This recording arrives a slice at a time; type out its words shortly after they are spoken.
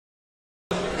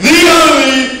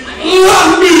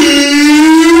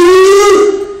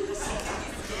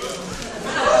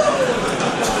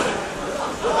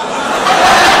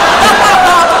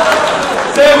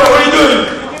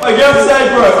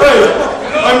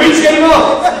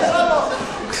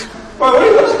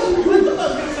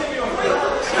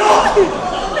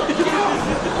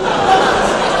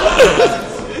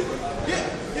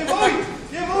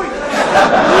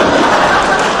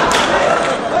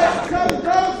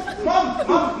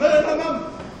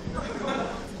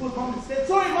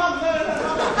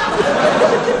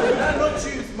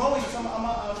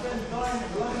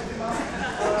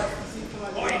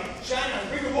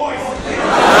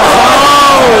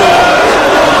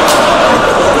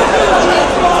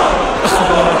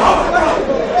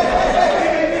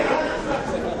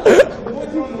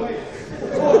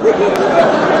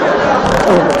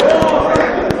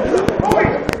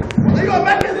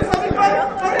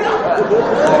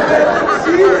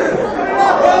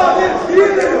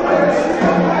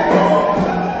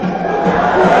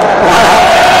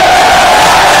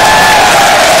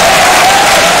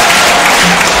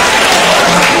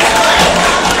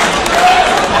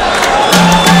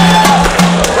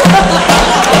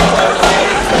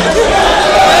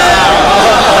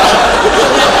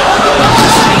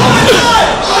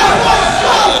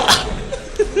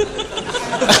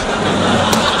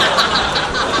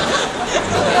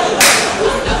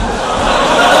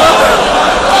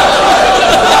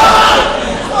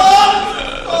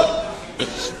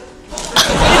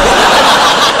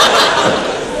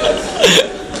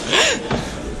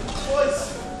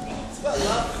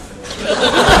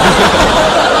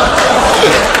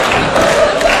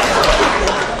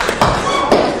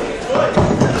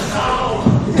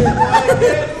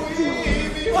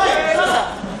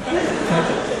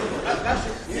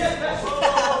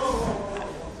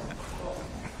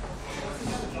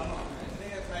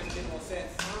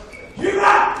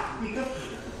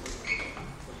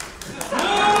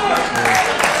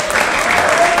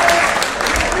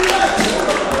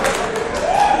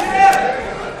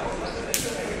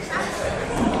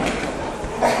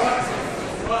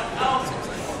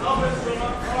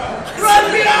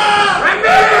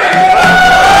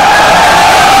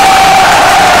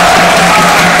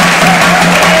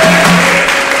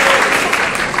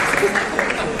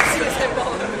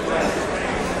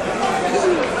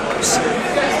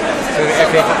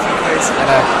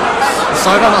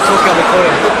Sorry if I'm not talking on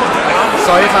recording.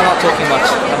 Sorry if I'm not talking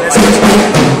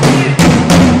much.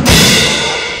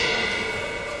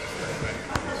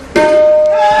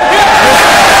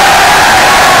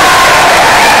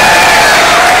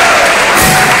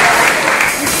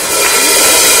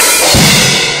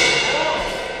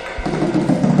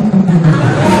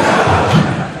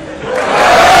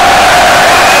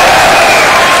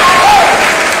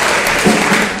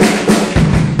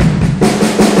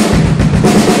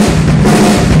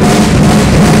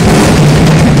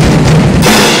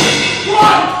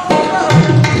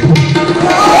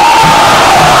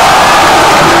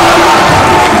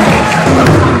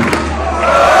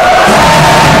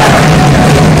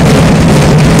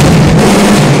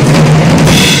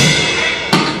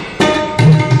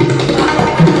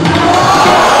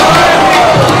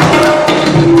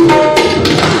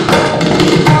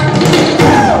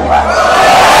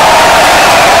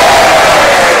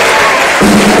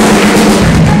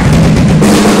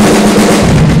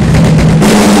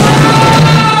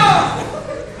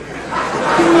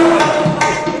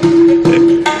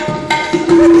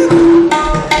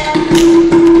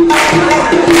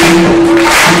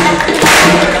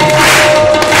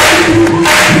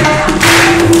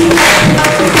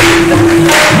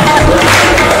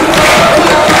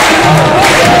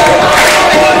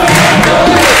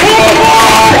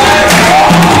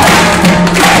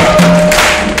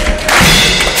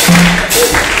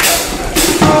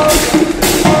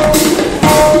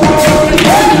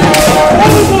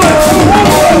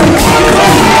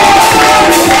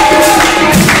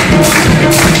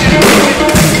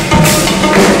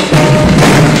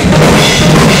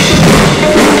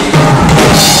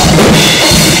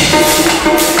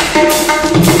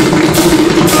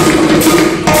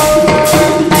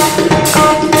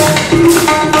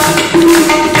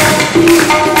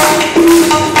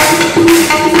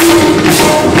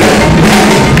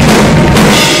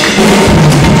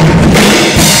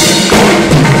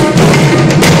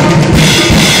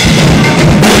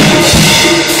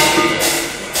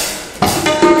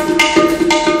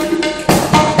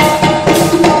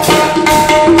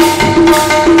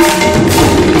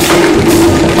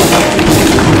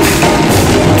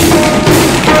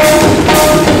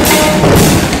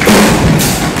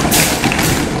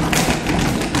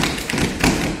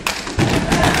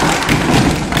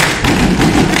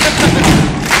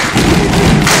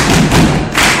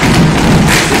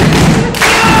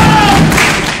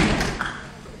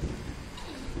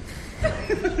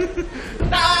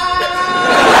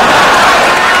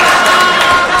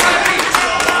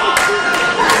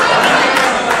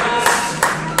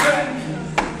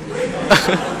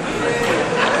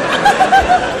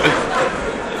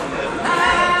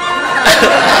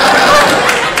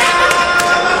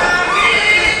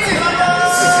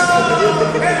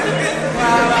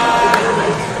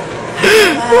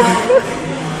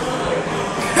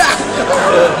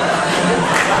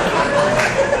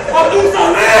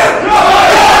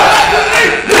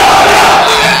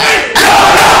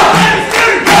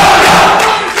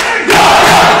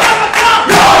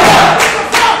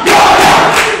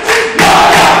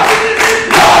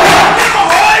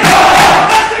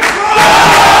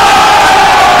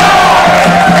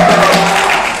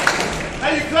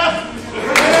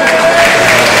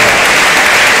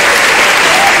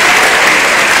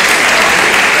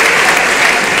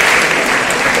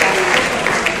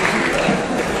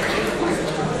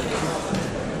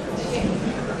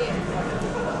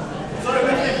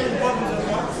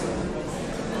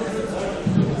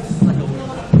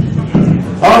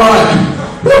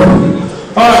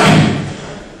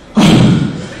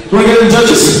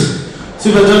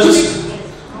 Super judges?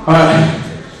 Alright.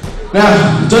 Now,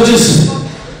 judges,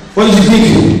 what did you think?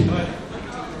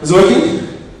 Is it working?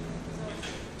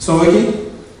 It's not working?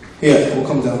 Here, we'll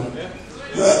come down.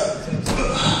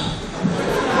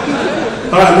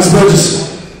 Alright, Miss Burgess.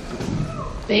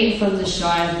 Being from the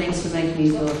Shire, thanks for making me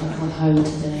feel like I'm home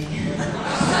today.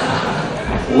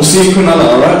 We'll see you another,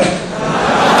 alright?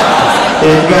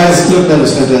 Yeah, guys, look, that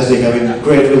was fantastic. I mean,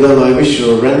 great rhythm. I wish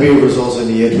Ranbir was also in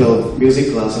the year 12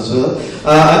 music class as well.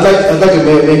 I'd like to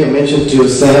make a mention to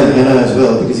Sam Hannah as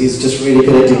well, because he's just really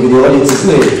connecting with the audience,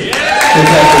 isn't he? Yeah!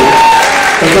 Fantastic.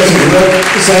 Fantastic work,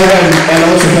 Sam, and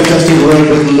also fantastic work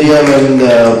with Liam and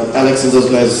Alex and those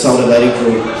guys, sound and lighting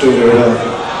crew, doing very well.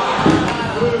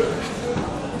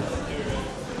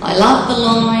 I love the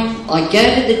line, I go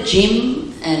to the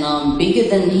gym and I'm bigger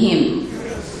than him.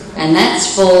 And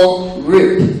that's for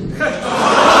Rip. I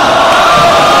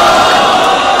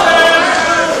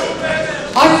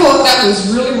thought that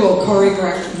was really well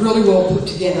choreographed, really well put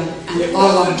together, and I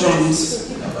love drums.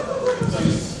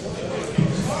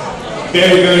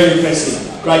 Very, very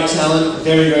impressive. Great talent,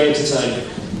 very, very entertaining.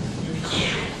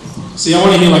 See, I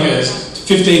want to hear like a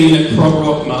 15-minute prog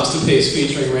rock masterpiece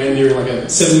featuring Ranbir, like a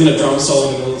 7-minute drum solo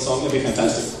in the middle of the song. That'd be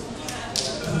fantastic.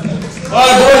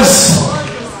 Alright, boys.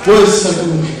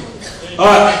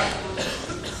 Alright.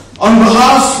 On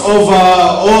behalf of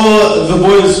all the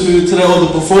boys who today, all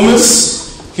the performers,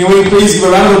 can we please give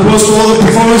a round of applause to all the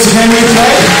performers who came here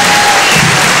today?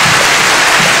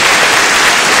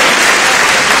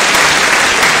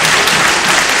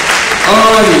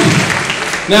 Alrighty.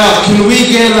 Now, can we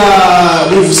get,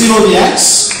 we've seen all the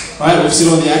acts, right? We've seen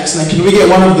all the acts. Now, can we get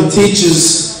one of the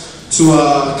teachers to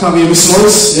come here? Miss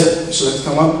Morris, yep, she'd like to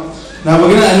come up. Now, we're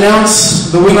going to announce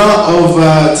the winner of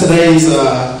today's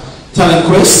Talent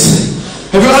Quest.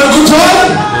 Have you had a good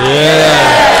time? Yeah.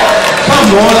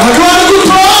 Come on, have you had a good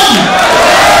time?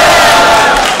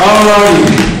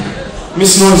 Alrighty.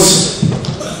 Miss Morris,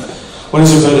 what is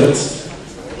your verdict?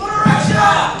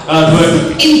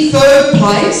 In third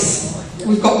place,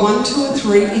 we've got 1, 2 and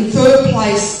 3. In third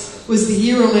place was the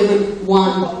Year 11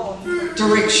 One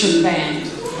Direction Band.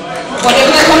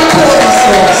 Whatever they want to call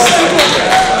themselves.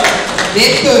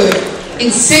 They're third.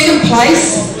 In second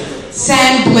place,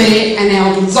 Sam Blair and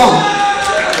Alvin Zong.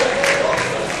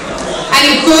 And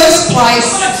in first place,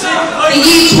 the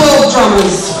Year 12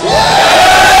 Drummers.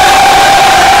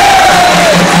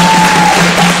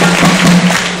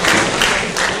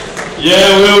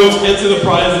 Yeah, we'll get to the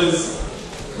prizes.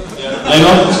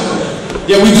 Later.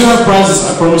 Yeah, we do have prizes.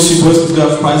 I promise you boys, we do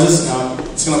have prizes.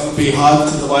 It's going to be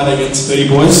hard to divide against 30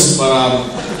 boys, but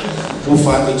we'll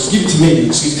find them. Just give it to me.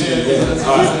 Just give it to me. Yeah.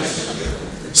 Alright.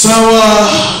 So,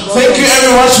 thank you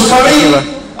very much for coming.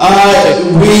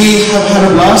 We have had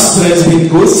a blast. Today's been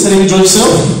good. Has anyone enjoyed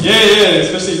yourself? Yeah,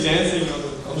 especially dancing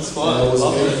on the spot.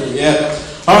 Yeah.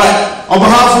 Alright. On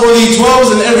behalf of all the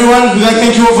 12s and everyone, we'd like to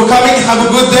thank you all for coming. Have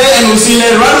a good day and we'll see you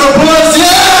later. Round of applause.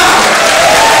 Yeah!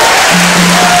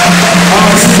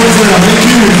 Alright,